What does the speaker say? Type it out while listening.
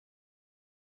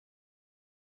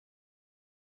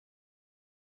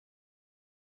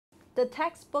the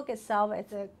textbook itself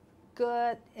is a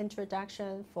good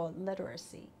introduction for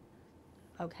literacy,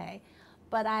 okay?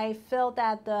 But I feel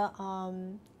that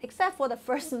except for the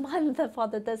first month for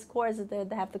this course, they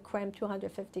have to cram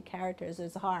 250 characters,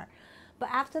 it's hard. But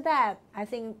after that, I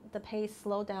think the pace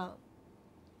slowed down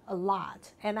a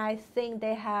lot. And I think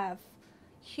they have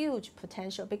huge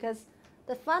potential because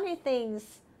the funny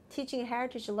things teaching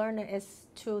heritage learner is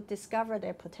to discover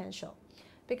their potential.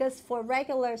 Because for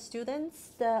regular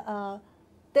students,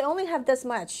 they only have this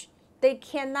much. They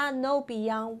cannot know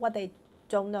beyond what they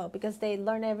don't know because they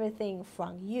learn everything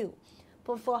from you.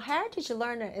 But for heritage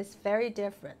learner, it's very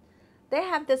different. They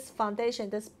have this foundation,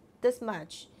 this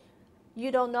much. You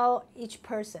don't know each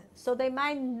person. So they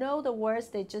might know the words,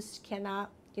 they just cannot,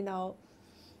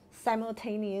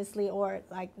 simultaneously or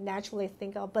like naturally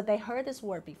think of, but they heard this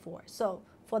word before. So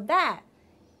for that,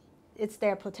 it's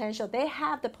their potential. They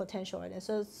have the potential in it.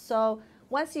 So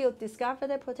once you discover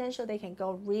their potential, they can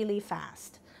go really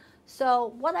fast.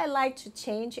 So what I like to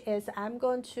change is I'm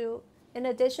going to, in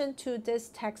addition to this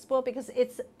textbook, because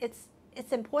it's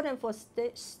important for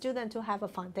students to have a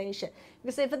foundation.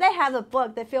 Because if they have a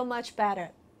book, they feel much better.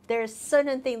 There's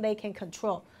certain things they can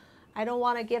control. I don't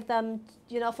want to give them,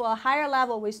 for a higher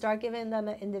level, we start giving them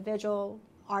individual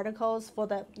articles for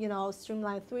the,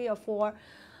 Streamlined 3 or 4.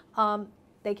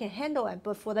 They can handle it,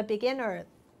 but for the beginner,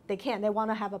 they can't. They want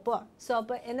to have a book. So,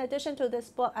 but in addition to this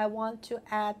book, I want to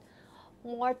add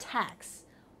more text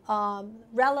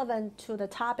relevant to the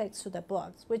topics to the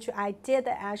books, which I did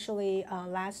actually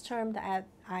last term. That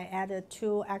I added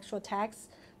 2 actual texts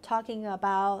talking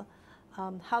about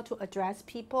how to address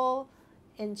people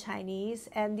in Chinese,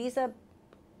 and these are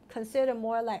considered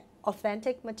more like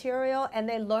authentic material, and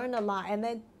they learn a lot, and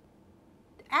then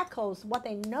echoes what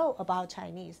they know about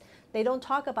Chinese. They don't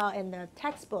talk about in the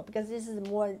textbook because this is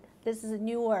a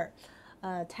newer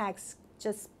text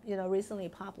just recently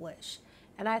published,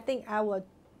 and I think I will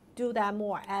do that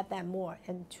more, add that more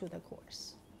into the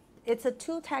course. It's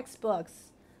 2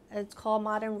 textbooks. It's called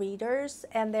Modern Readers,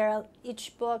 and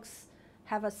each books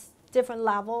have different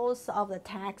levels of the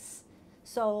text.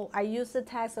 So I use the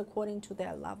text according to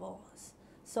their levels.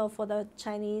 So for the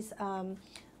Chinese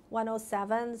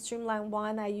 107, Streamlined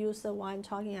 1, I use the one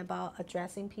talking about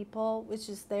addressing people, which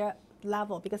is their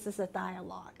level because it's a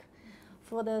dialogue.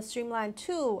 For the Streamlined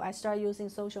 2, I start using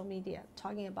social media,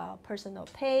 talking about personal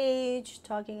page,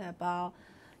 talking about,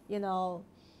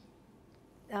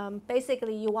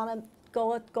 basically you want to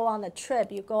go on a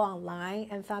trip, you go online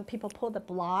and find people put the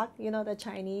blog, the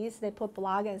Chinese, they put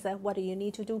blog and say, what do you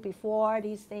need to do before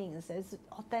these things? It's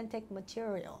authentic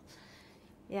material.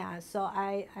 Yeah, so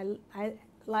I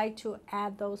like to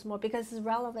add those more because it's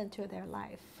relevant to their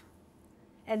life.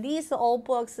 And these old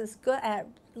books is good at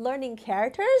learning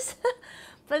characters,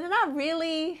 but they're not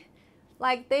really,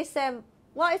 like they said,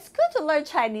 well, it's good to learn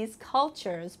Chinese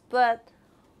cultures, but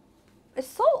it's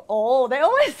so old. They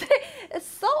always say it's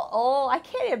so old. I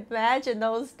can't imagine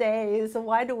those days.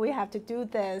 Why do we have to do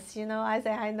this? I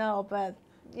say, I know, but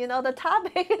the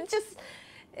topic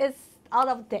is out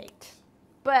of date.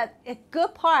 But a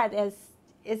good part is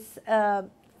it's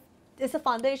a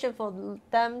foundation for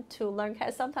them to learn.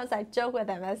 Sometimes I joke with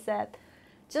them. I said,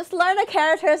 just learn the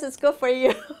characters. It's good for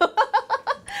you.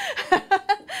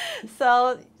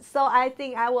 So I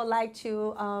think I would like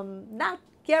to not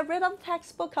get rid of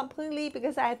textbook completely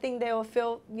because I think they will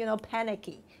feel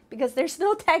panicky because there's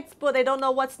no textbook. They don't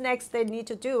know what's next they need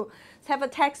to do. So have a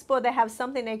textbook. They have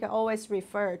something they can always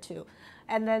refer to,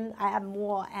 and then I add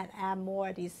more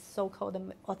of these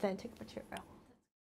so-called authentic material.